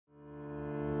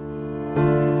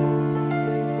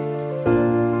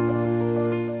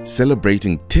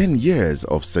Celebrating 10 years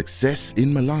of success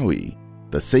in Malawi,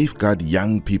 the Safeguard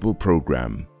Young People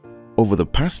Program. Over the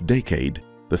past decade,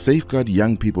 the Safeguard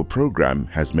Young People Program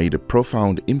has made a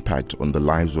profound impact on the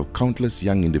lives of countless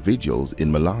young individuals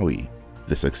in Malawi.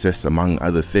 The success, among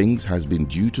other things, has been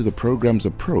due to the program's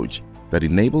approach that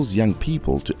enables young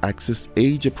people to access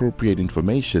age-appropriate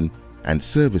information and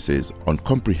services on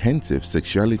comprehensive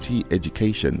sexuality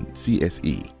education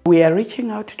 (CSE). We are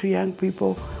reaching out to young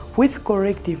people with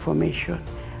correct information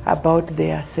about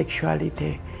their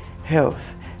sexuality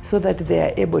health so that they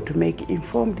are able to make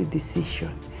informed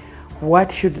decisions.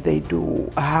 What should they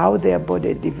do, how their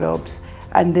body develops,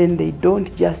 and then they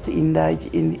don't just indulge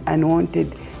in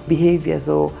unwanted behaviors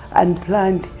or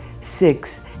unplanned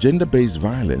sex. Gender-based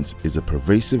violence is a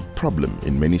pervasive problem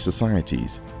in many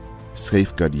societies.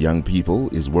 Safeguard Young People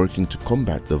is working to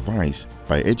combat the vice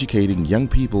by educating young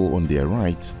people on their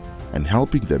rights and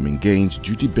helping them engage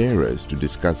duty bearers to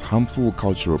discuss harmful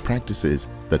cultural practices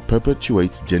that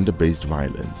perpetuates gender-based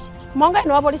violence. Monga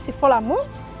ino apolisi forum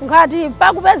ngati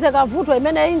pakupezeka vuto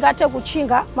imene ingathe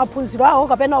kuchinga maphunziro awo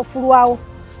kapena ufulu awo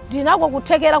ndinako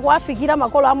kuthekera kuafikira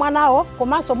makolo a mwanawo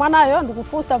komanso mwanayo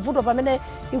ndikufunsa vuto pamene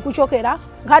ikuchokera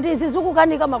ngati izi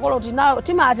zikukanika makolo tinayo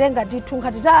timatenga ndithu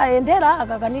ngati tayendera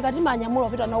akakanika timanyamula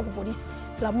kupita nawo ku polisi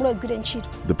lamulo igwire ntchito.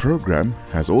 The program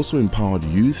has also empowered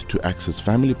youth to access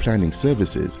family planning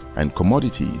services and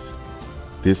commodities.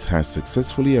 This has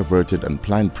successfully averted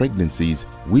unplanned pregnancies,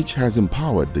 which has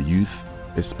empowered the youth,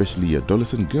 especially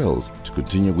adolescent girls, to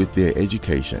continue with their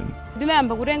education.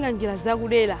 Ndimayamba kutenga njira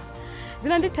zakulera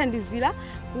zinandithandizira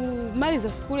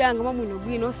kumaliza skulu yanga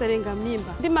mwabwinobwino osalenga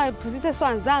mimba. Ndimaphunzitsanso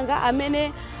anzanga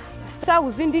amene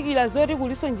sakuzindikira zoti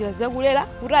kuliso njira zakulera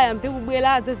kuti ayambe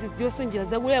kubwera adzazidziwenso njira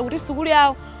zakulera kuti skulu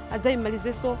yawo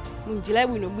adzayimalizenso mu njira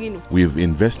yabwinobwino. We've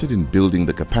invested in building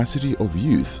the capacity of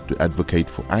youth to advocate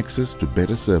for access to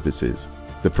better services.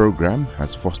 The program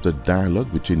has fostered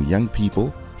dialogue between young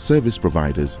people, service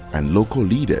providers, and local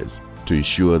leaders to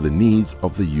ensure the needs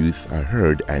of the youth are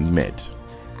heard and met.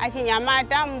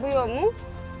 Achinyamata mbuyomu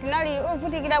tinali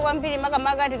ovutikira kwambiri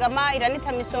makamaka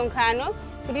tikamayitanitsa misonkhano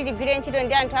kuti tigwire ntchito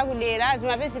ndi anthu akudera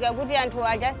zimapezeka kuti anthu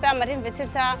aja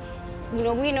samatimvetsetsa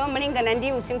bwinobwino malingana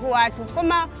ndi usinkhu wathu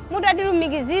koma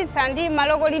mutatilumikizitsa ndi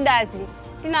maloko leaders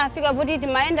tinafika kuti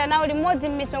timayenda nawo limodzi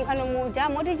m'misonkhano muja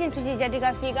moti chinthu chija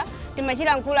tikafika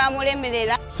timachilankhula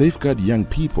molemerera. Safeguard Young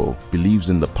People believes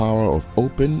in the power of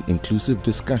open, inclusive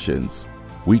discussions.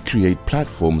 We create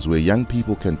platforms where young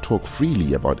people can talk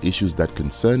freely about issues that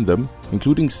concern them,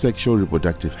 including sexual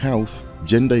reproductive health,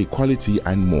 gender equality,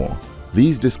 and more.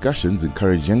 These discussions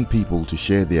encourage young people to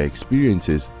share their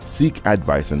experiences, seek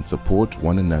advice, and support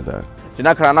one another.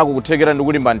 Tinakhala nako kuthekera ndi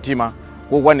kulimba mtima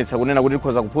kokwanitsa kunena kuti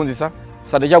tikhoza kuphunzitsa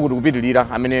satecha kuti kupitilira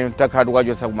amene takhala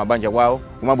tukachotsa kumabanja kwawo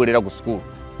kumabwerera ku school.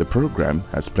 The program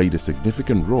has played a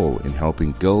significant role in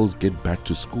helping girls get back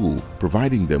to school,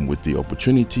 providing them with the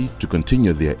opportunity to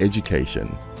continue their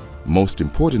education. Most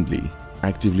importantly,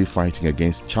 actively fighting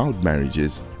against child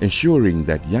marriages, ensuring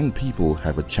that young people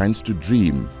have a chance to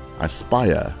dream,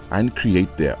 aspire, and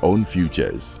create their own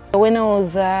futures. When I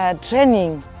was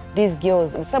training these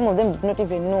girls, some of them did not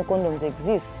even know condoms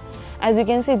exist. As you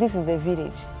can see, this is the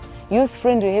village.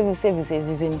 Youth-friendly health services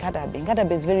is in Katabe.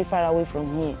 Katabe is very far away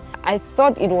from here. I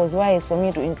thought it was wise for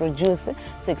me to introduce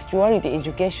sexuality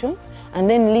education and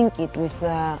then link it with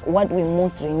what we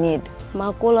mostly need.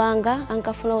 Makolo anga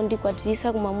ankafuna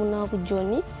kundikwatirisa kumamuna wa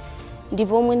kujoni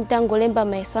ndipo omwe nditangolemba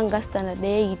mayeso anga standard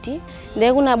 8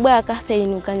 ndiye kunabwera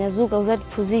Catherine ukanyazuka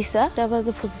uzatiphunzitsa tapa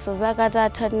ziphunzitso zake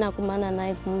atatha tinakumana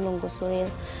naye kumulongosolera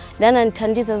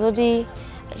ndanandithandiza zoti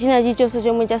china chilichonse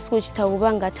chomwe cha school chitha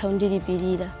kupanga atha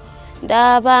kundilipirira.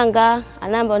 Ndapanga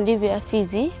anamba ndivya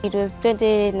fizi. It was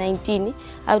 2019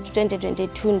 up to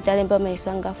 2022 ndalemba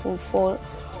mayeso anga form 4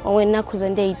 omwe nakhuza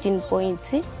ndi 18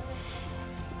 points.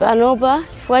 Panopa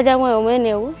chifukwa cha moyo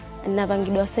umenewu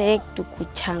napangidwa select ku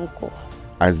Chanko.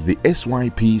 As the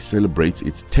SYP celebrates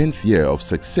its 10th year of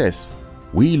success,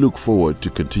 we look forward to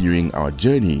continuing our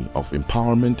journey of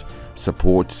empowerment,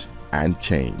 support, and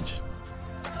change.